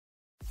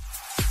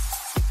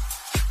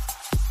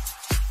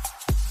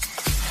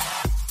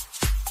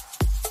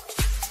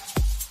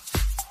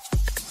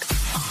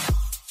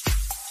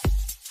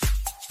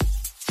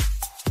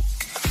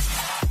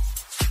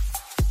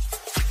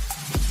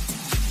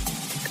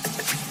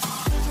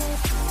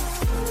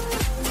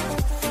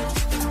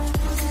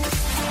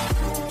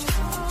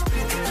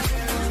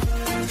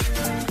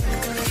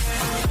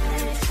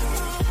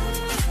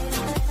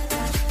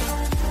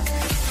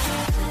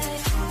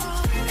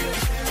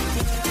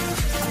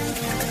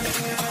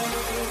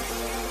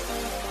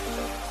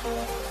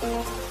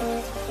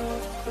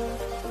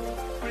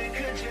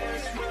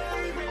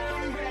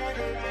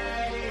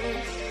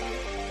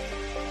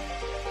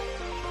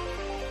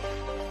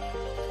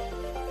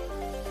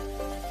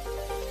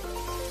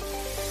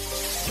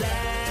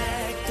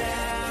blacked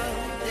out,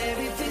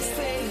 everything's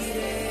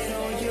faded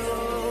on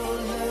your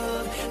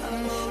love.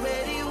 I'm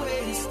already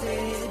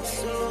wasted,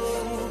 so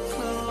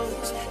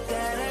close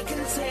that I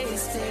can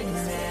taste it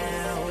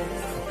now.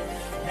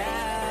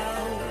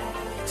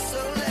 So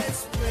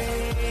let's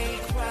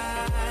break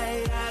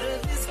right out of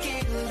this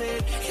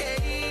gilded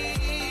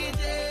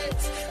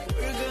cages.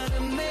 We're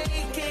gonna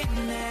make it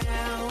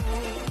now.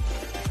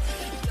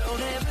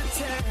 Don't ever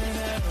turn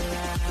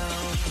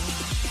around.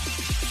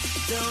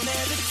 Don't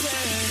ever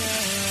turn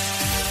around.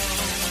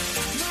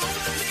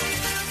 Nobody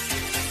else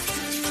needs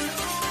to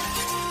know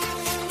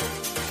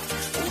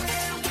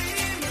where we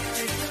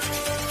might go.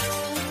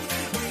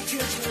 We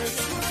could just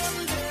run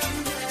them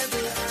red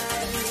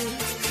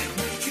lights.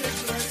 We could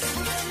just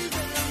run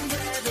them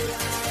red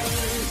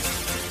lights.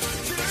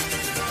 Turn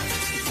it on,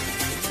 baby.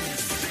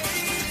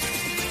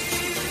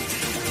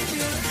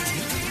 Your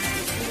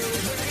eyes feel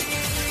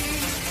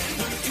brave.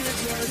 We could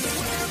just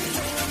run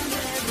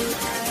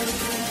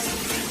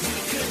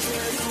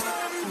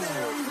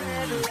them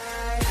red lights.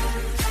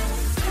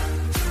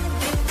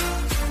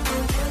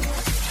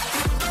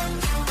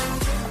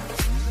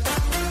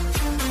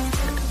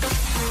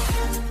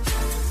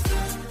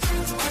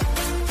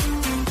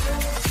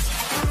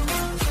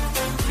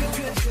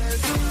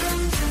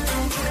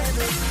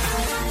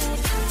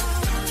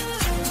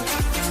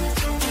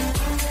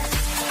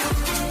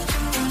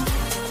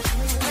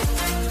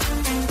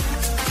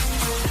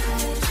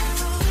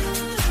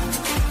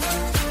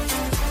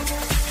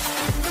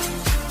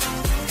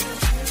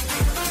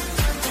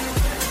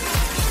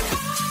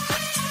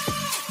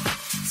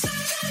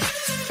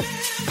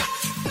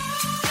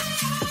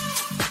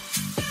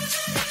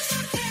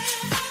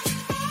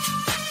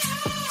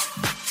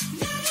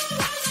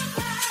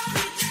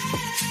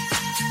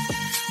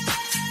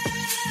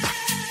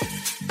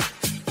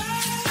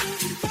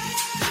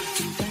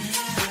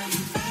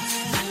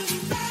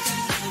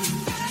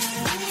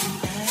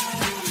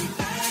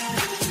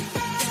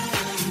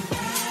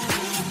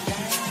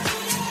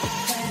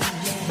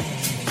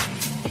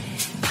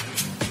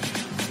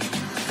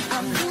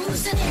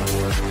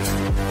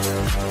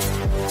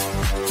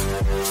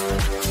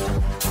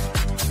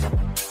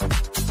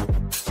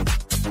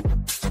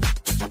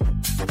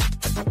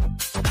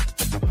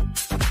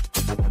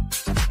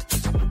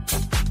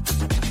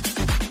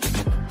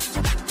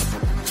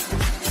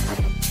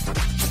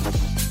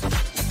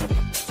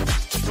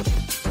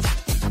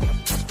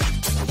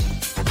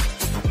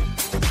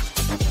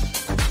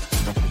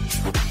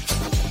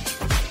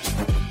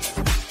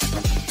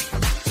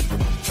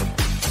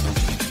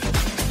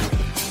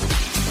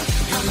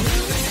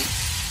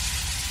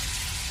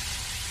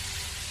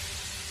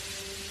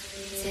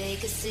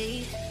 Take a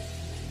seat,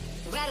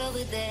 right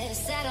over there,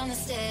 sat on the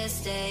stairs,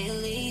 stay or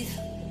leave.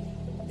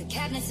 The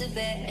cabinets are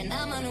bare and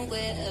I'm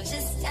unaware of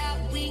just how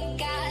we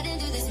got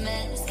into this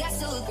mess. Got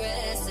so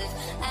aggressive,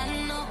 I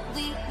know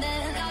we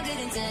meant all good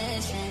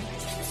intentions.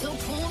 So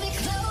pull me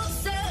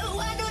closer,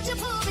 why don't you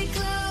pull me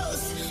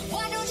close?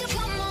 Why don't you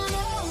come on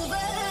over?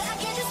 I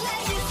can't just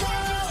let you go.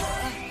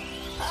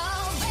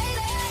 Oh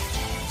baby,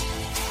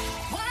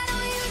 why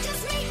don't you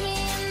just meet me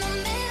in the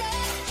middle?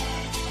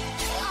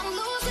 I'm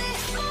losing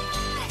my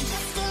mind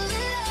just a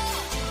little.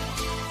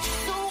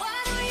 So why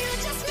don't you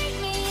just meet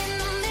me in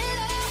the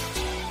middle?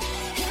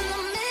 In the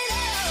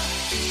middle.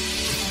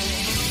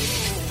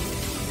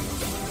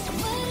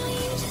 Why don't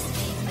you just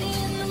meet me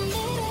in the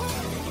middle?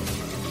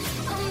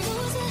 I'm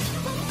losing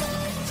my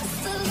mind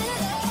just a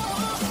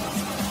little.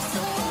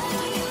 So why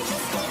don't you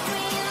just meet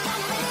me in the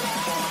middle?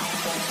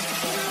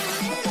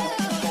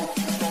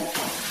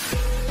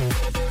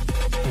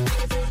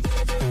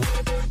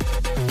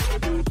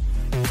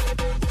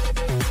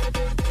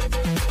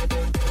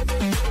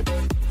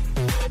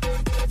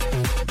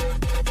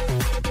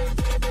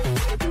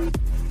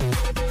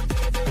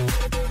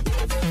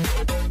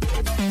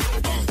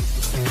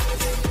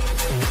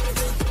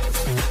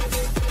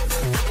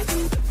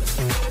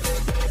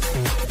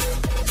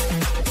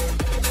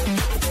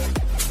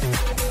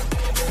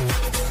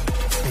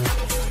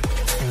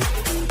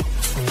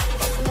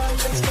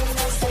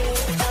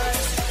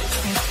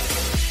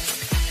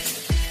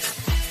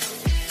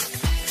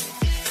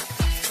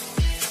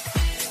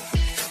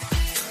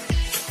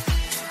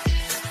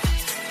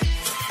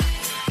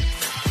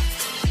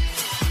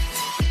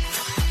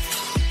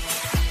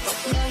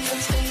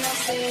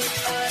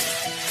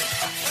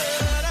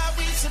 What are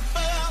we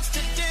supposed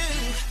to do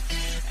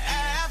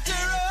after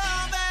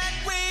all that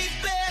we've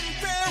been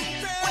through?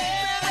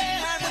 When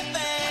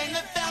everything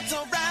that felt so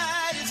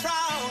right is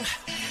wrong.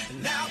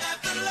 Now that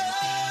the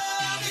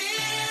love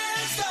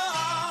is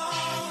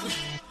gone,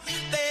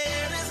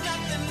 there is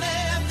nothing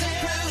left to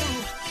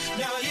prove.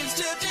 No use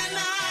to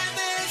deny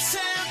this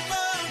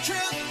simple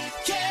truth.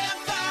 Can't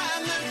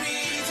find the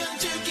reason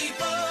to keep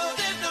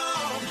holding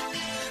on.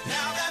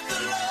 Now that the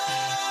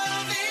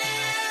love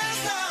is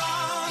gone.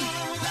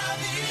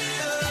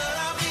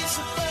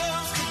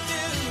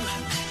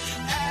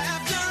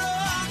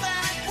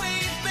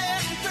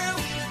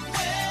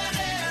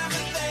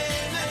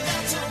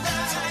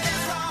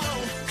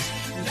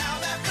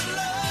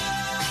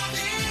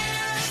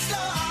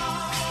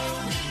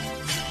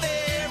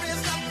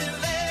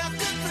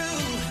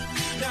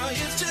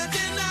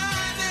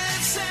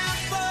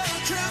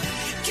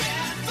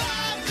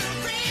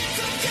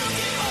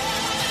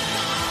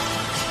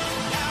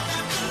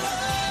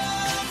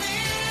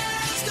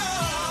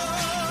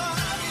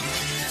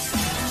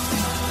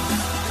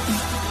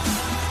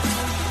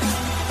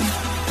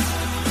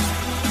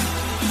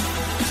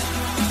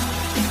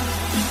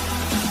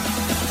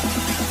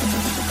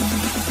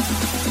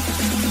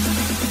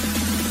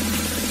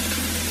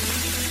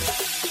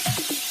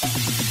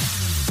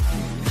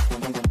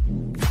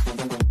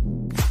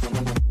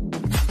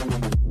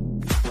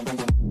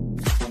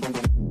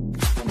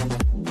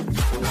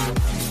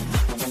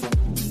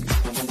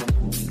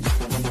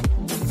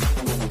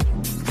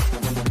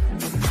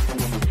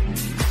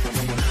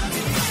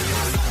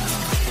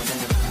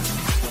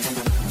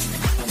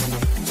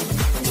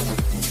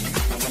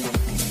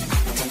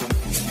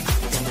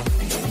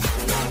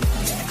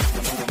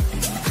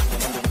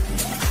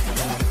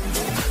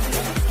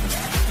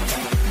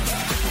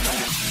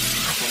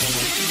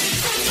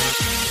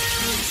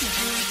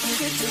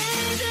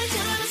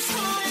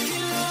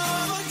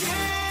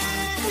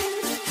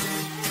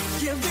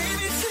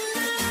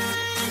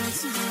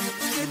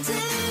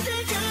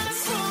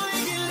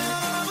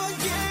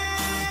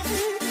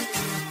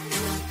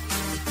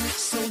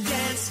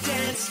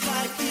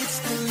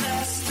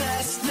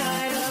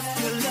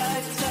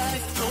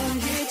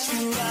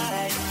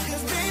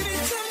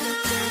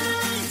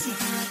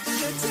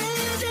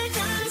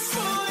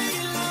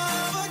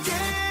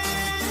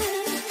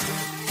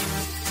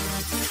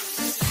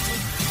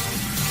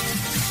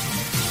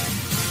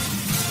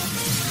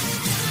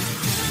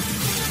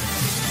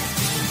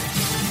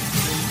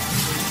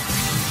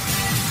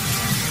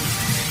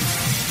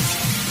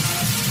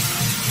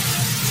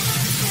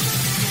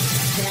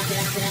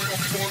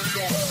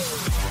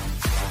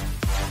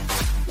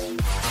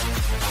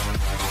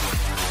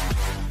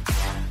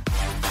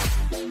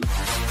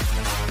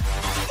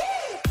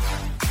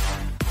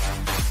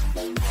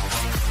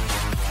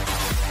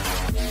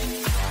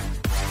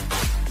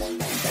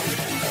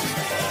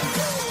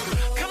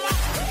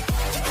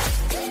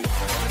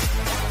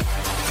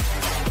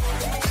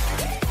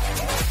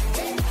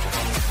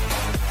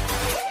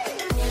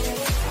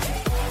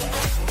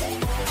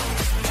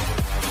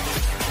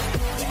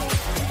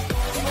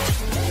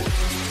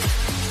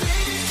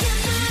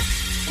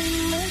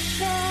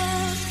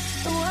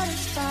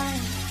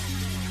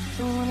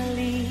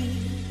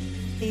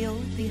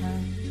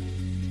 behind.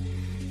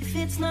 If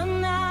it's not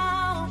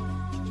now,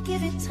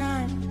 give it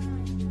time.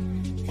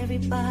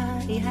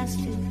 Everybody has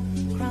to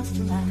cross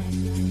the line.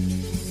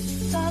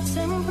 Thoughts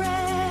and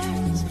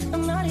prayers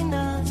are not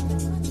enough.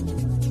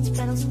 It's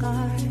battle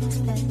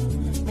scars that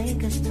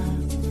make us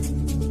tough.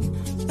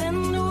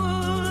 Bend the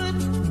wood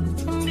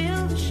and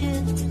build a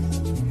ship.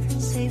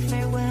 Say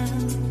farewell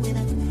with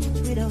a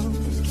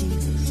widow's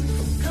kiss.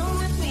 Come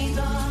with me,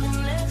 darling,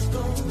 let's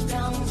go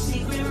down the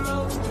secret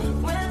road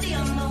where the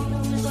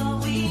unknown is all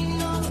we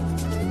know.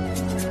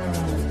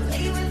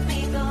 Lay with me,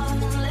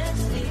 darling,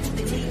 let's live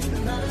beneath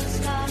another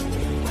sky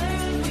where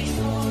every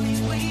story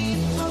we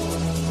told.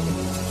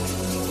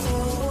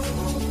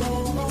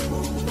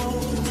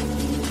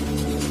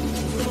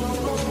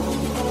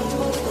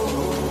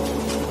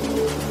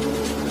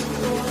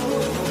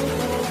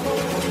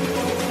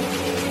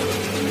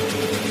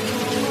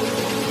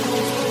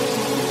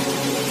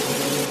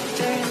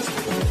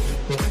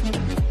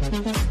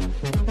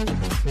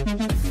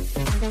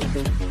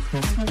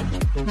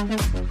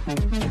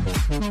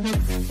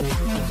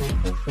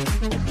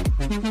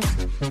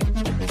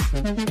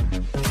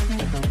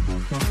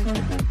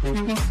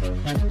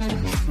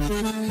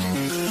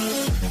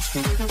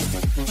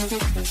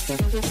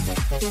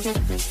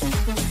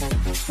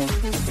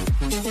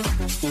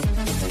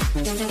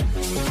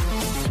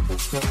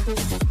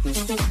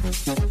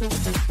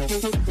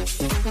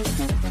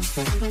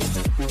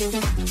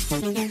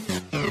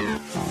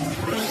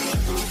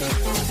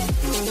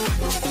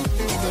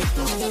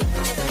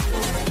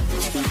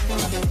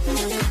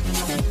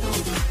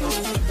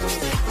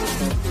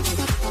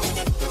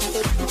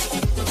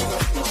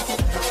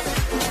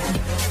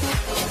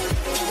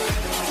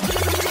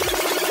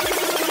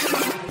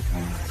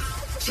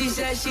 She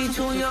said she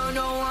too young,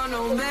 don't want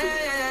no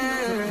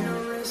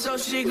man. So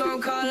she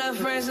gon' call her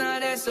friends, now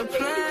that's a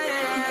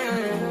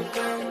plan.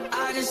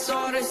 I just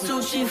saw the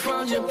sushi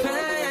from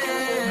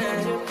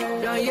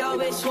Japan. Now yo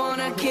bitch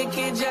wanna kick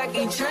it,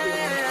 Jackie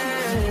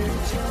Chan.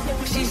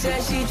 She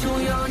said she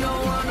too young,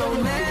 don't want no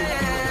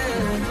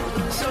man.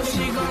 So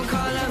she gon'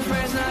 call her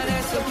friends, now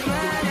that's a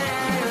plan.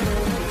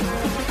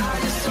 I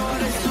just saw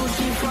the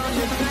sushi from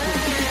Japan.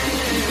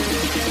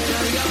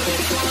 Now yo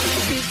bitch wanna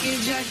kick it,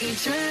 Jackie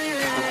Chan.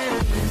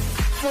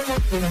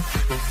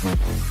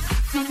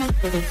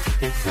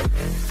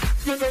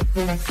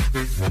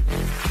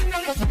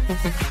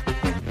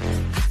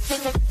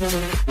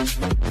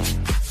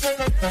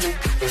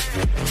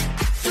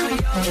 So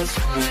yo just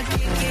wanna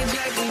kick it,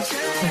 Jackie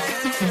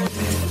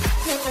Chan.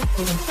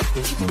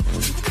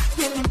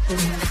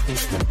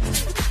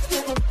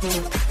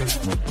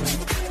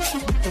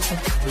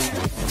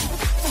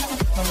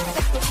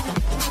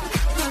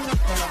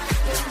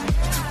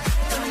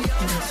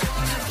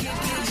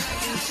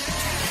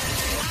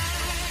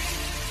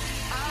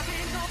 I've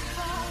been up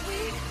all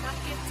week, not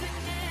getting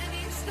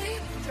any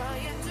sleep,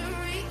 trying to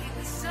read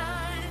the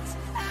signs.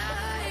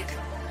 I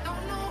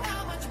don't know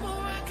how much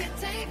more I can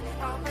take,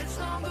 how much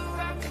longer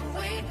I can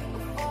wait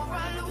before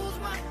I lose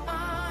my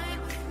mind.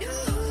 You,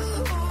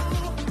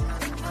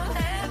 for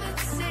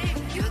heaven's sake,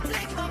 you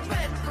take my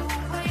breath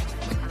away.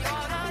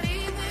 You're not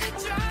even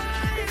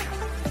trying.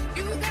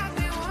 You got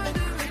me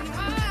wondering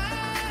why.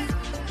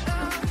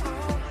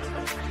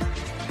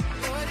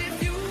 What if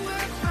you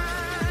were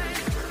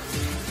mine?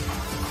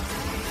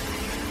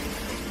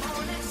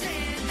 Wanna say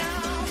it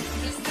now,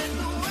 just let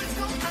the words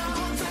go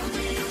out. Tell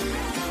me you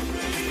love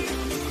me.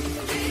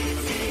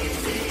 It's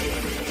easy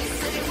to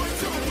say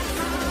what's on your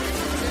mind.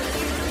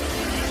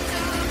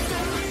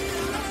 Tell me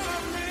you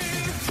love me.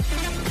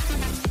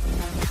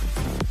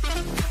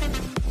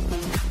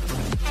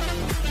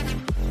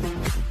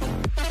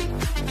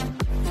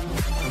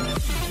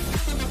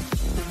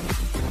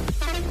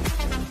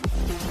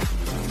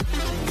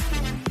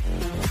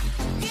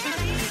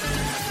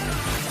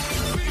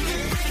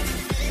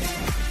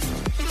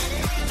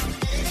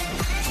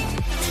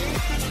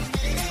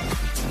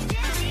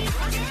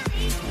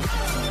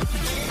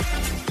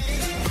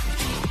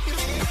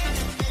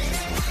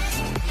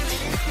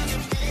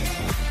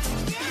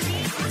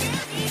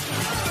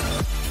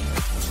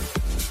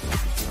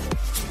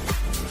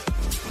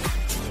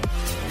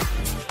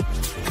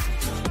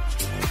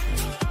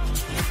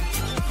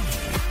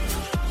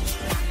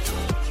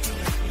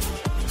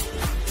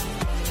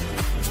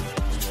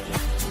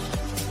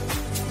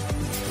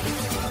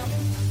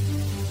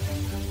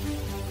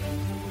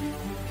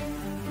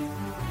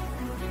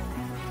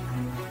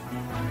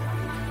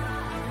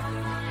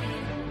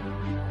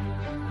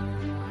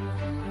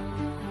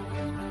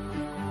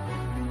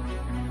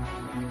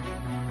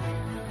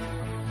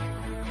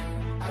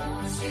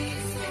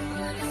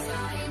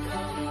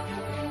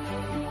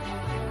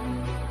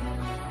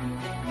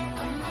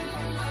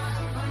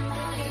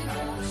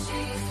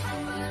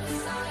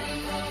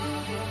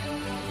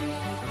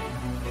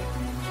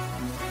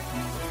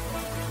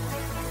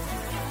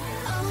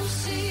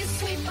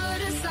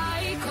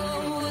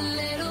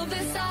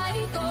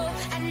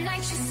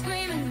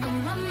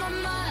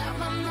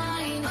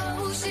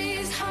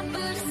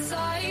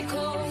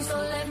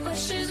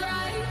 She's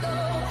right though.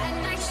 At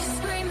night she's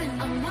screaming,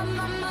 I'm on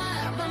my mind.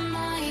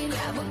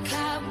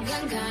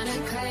 gone kinda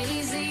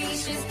crazy.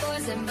 She's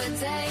poison but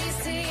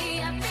tasty.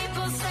 And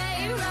people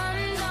say run,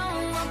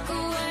 don't walk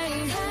away.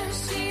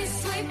 She's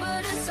sweet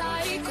but a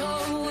psycho,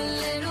 a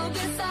little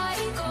bit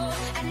psycho.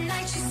 At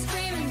night she's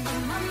screaming,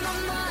 I'm on my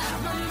mind.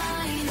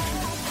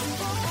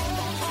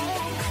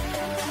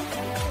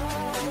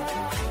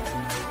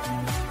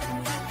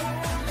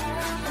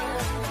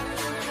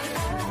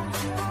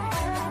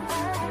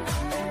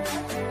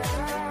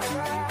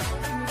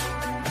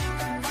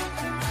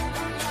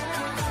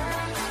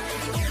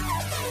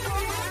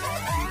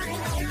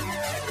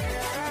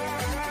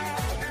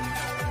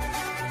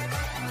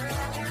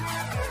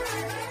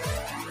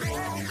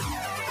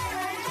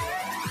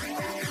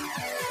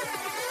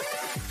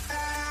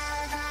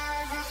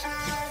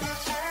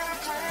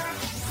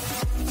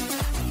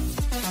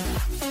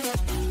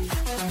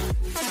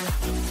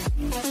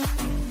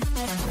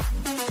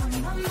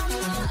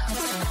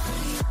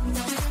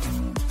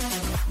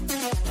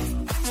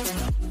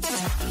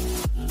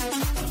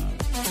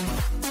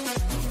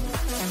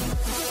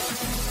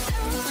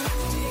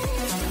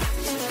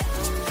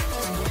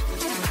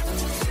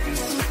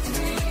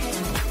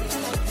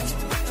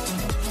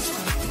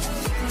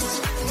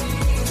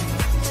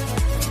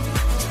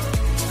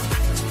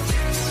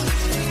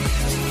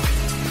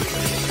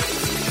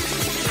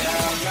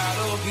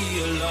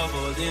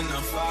 Than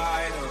a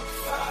fighter.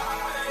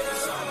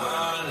 So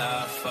my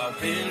life I've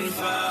been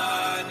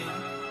fighting.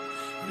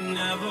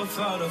 Never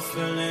felt a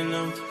feeling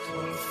of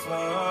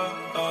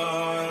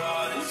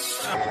all this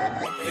time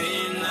I've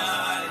been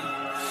hiding.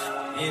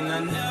 And I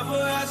never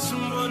had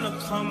someone to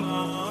come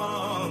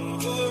home.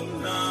 But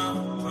now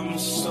I'm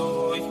so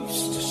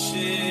used to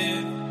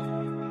shit.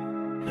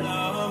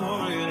 Love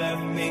only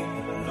left me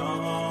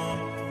alone.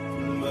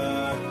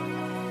 But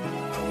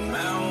I'm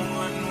out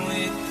one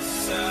with the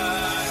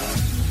side.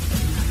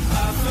 I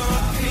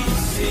thought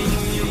peace in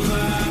your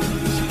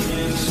eyes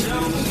and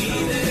show me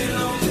that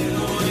I'm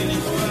going to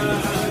cry.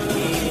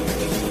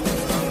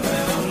 I'm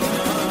better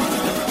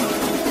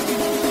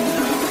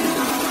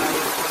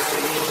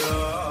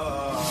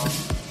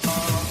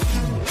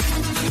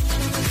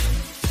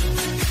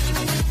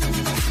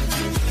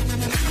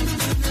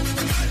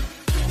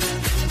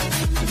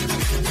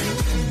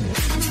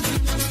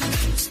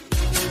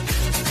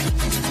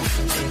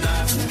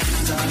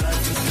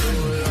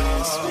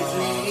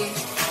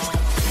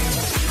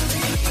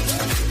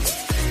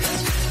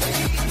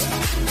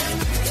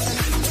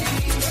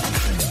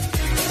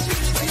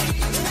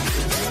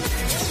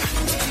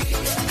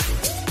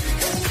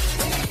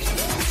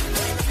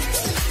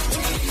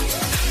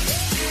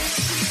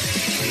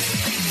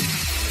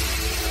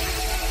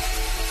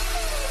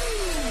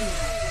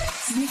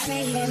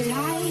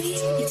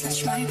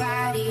My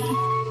body,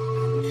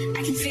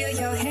 I can feel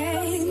your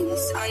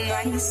hands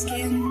on my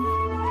skin.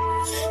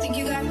 Think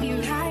you got me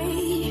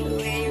right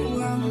where you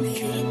want me,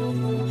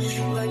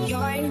 but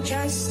you're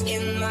just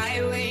in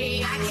my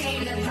way. I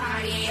came to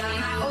party on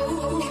my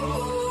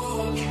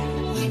own.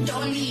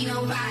 Don't need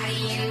nobody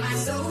in my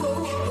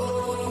soul.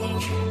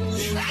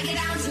 I get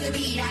down to the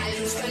beat, I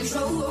lose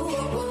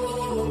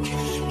control.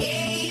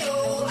 Hey,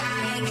 oh, I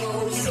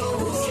go so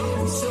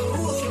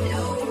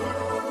low.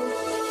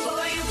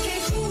 Boy, you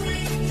can't cool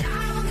it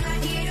down. I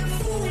need a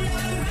fool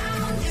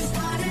around. Just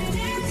wanna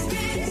dance.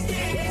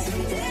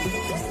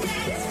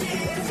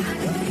 I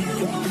know you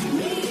want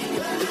me,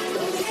 but I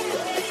don't care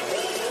what it is.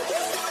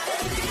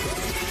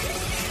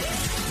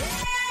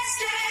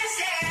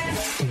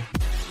 Dance.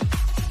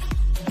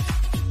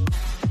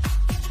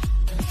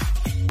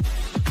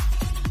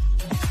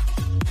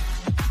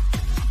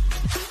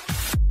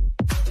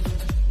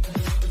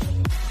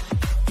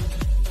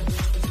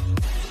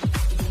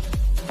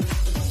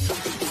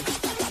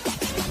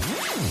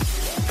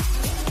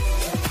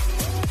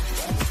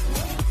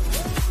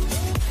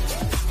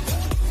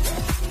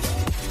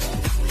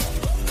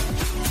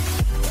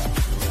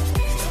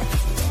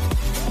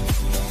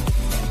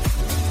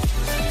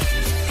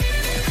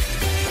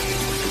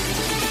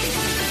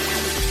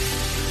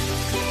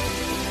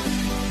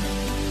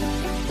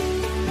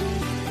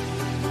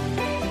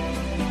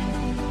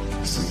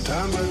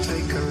 Sometimes I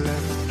take a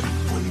left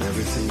when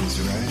everything's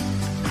right,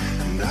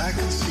 and I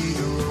can see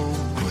the road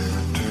when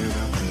I turn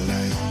out the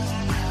light.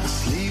 I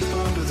sleep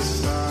under the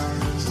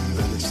stars, and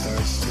then it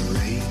starts to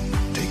rain.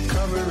 Take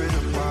cover in a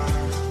bar,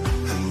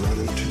 and run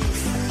into a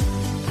friend,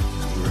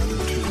 and run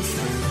into a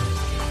friend,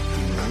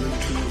 and run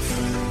into a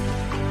friend,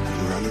 and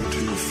run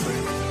into a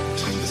friend,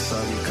 till the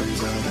sun comes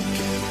out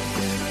again.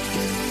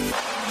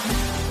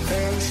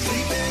 Fell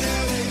asleep in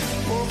LA,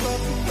 woke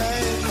up in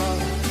Bangkok,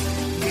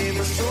 gave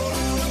my soul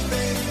to a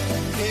bed,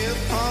 in a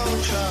pawn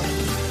shop.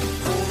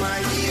 Oh my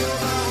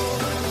hero,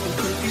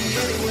 could be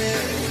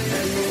anywhere,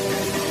 any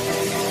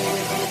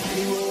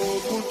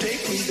road will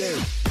take me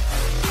there.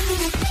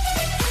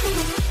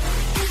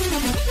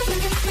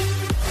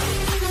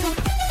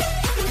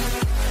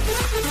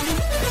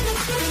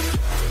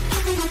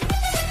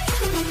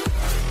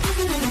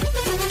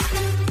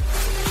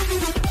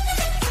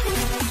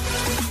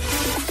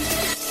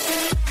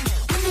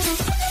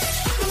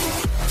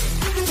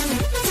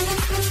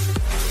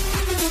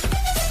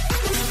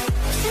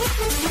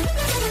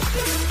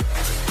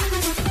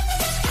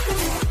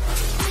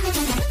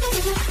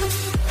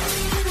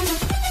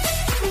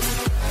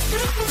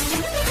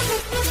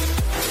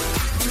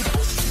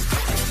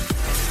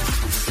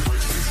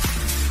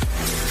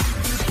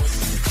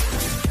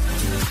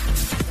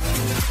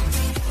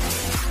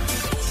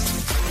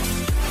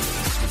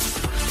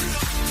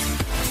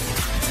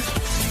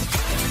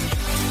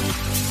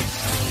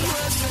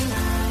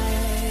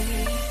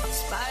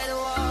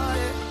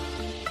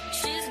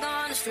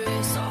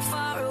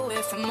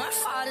 straight from my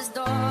father's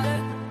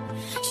daughter.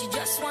 She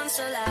just wants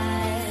a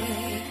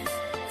life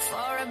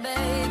for a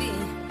baby.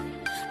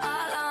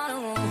 All on her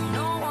own,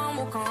 no one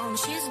will come.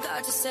 She's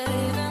got to save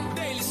him.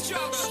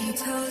 She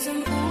tells him,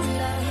 ooh,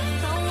 love,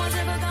 no one's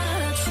ever gonna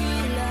hurt you,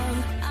 love.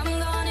 I'm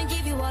gonna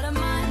give you all of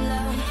my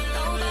love.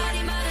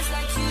 Nobody matters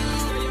like you.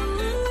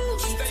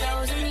 She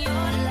tells him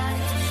your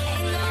life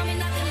ain't gonna be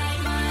nothing like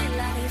my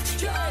life.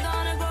 You're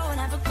gonna grow and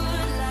have a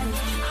good life.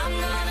 I'm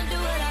gonna do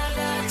what I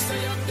got to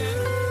do.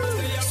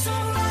 So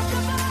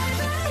rock-a-bye,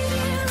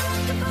 baby,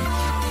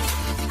 rock-a-bye.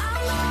 I'm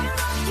gonna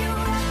rock you,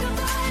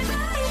 rock-a-bye,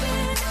 baby,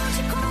 don't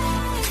you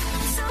cry.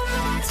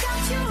 Someone's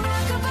got you,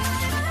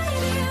 rock-a-bye,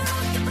 baby,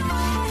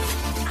 rock-a-bye.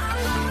 I'm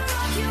gonna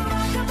rock you,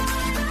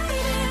 rock-a-bye,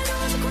 baby,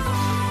 don't you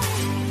cry.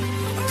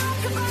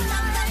 Rock-a-bye,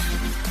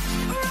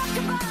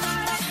 rock-a-bye,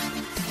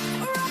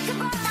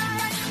 rock-a-bye,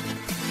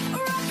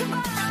 rock-a-bye,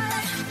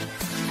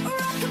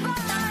 rock-a-bye,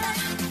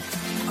 rock-a-bye,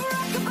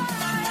 rock-a-bye,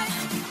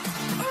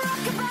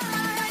 rock-a-bye.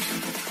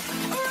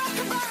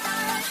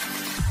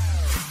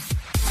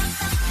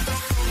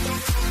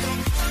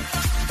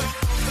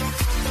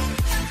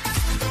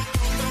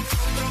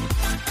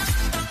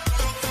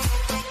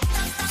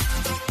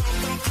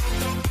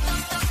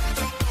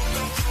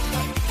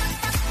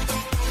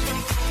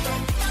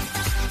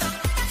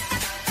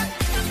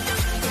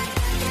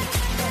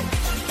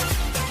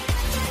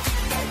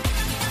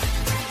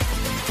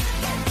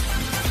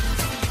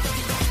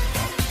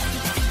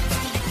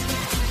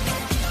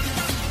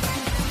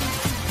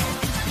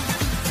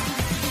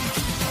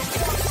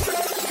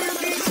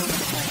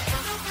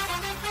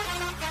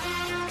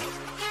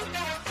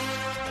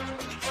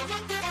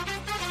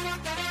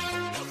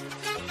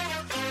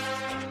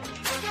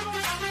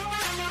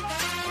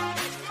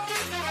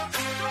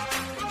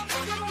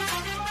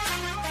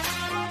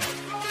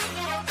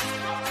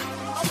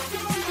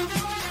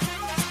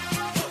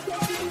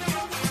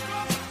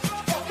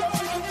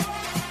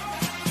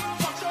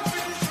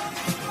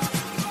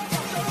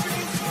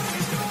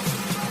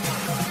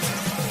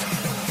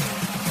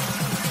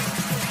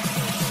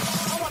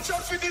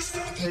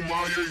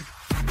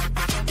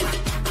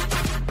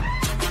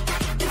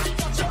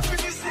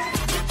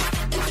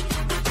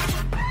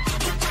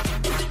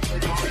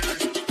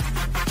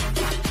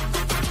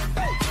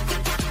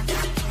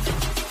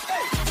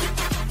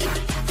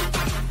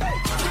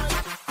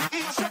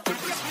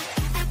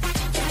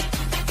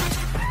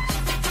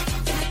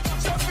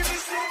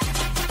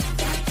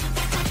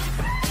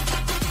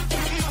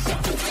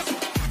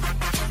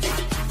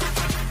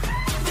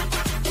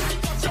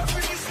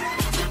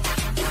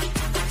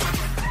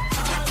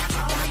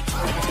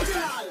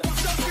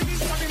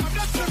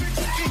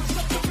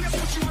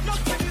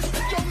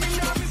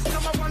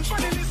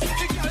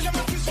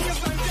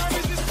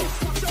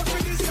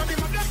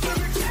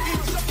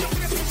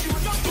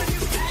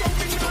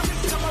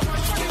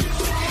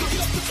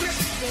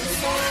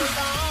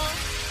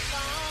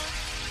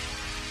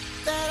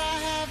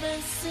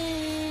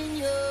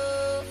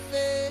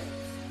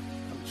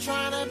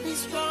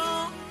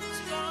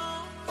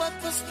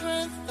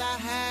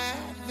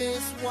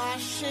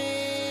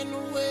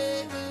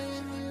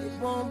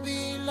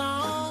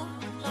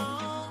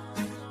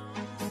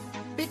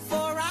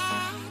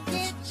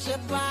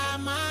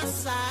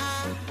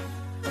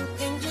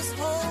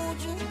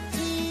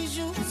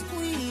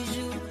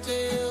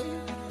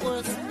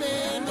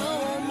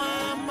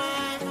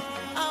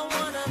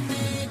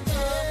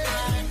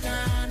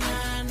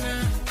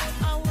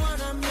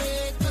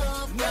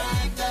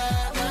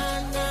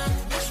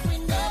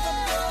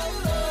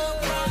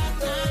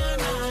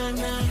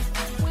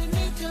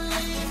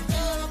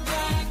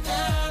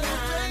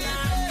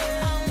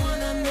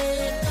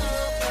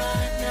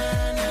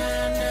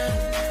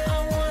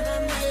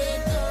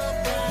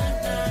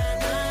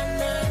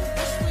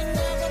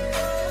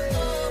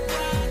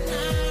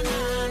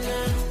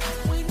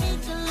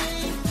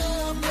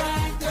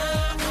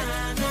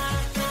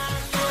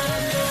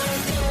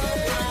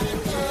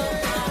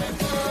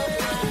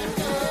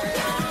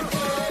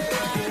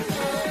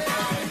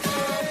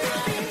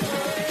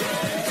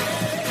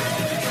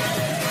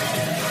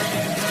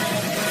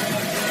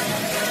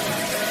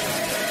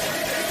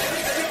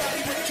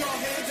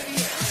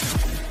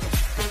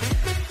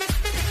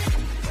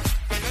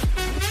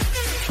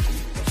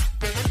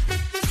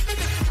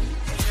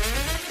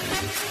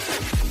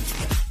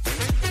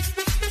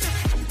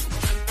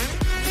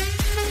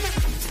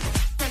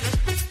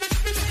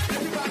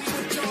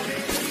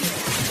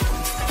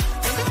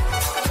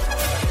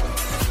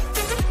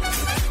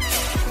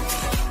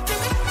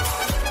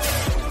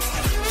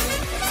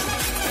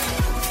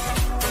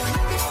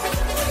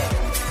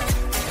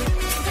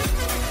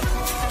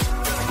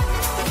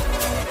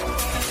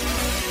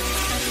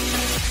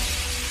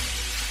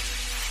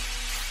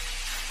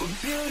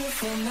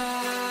 beautiful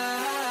now.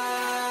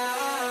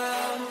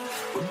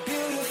 We're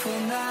beautiful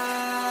now.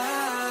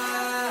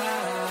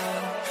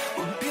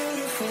 We're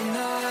beautiful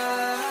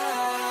now.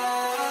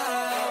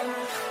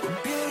 We're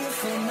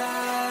beautiful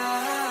now.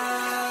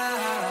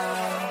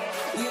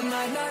 We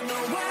might not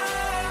know why,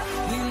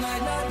 we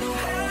might not know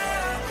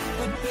how,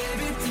 but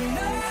baby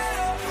tonight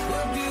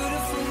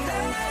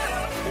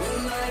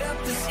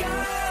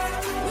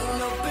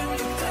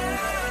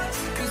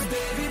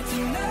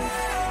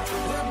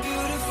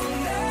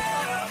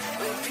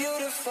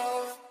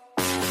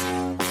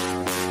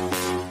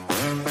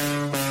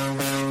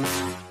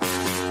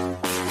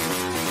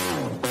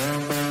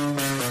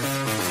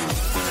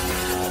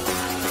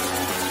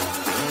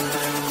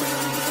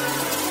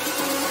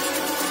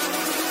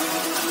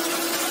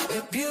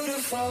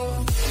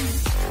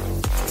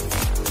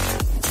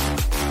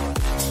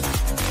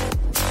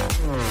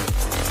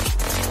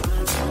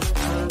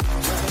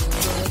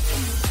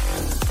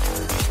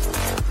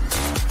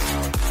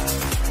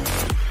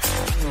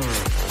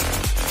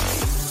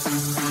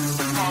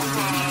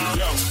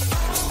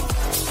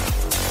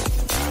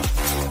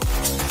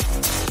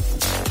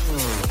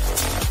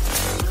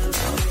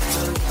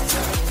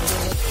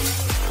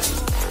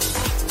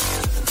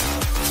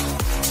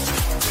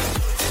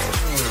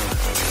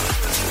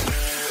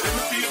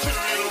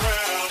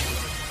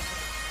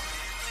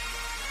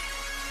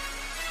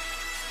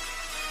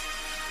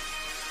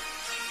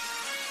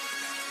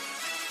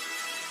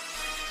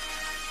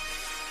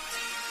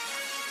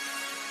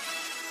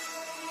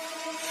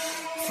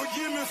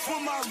Forgive me for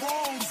my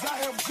wrongs, I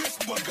have just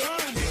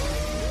begun.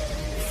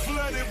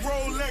 Flooded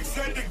Rolex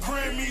at the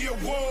Grammy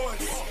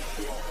Awards.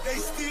 They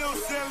still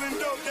selling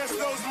dope, that's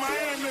those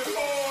Miami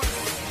boys.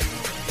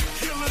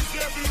 Killers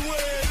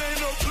everywhere, it ain't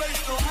no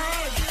place to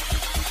run.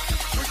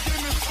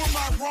 Forgive me for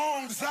my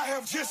wrongs, I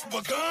have just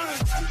begun.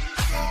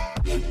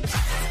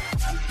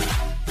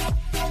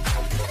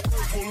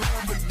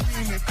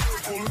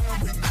 Purple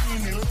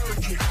Lamborghini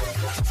lurking.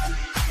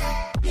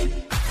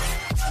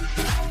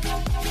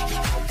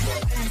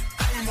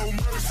 Ain't no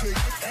mercy,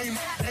 ain't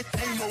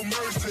no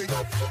mercy.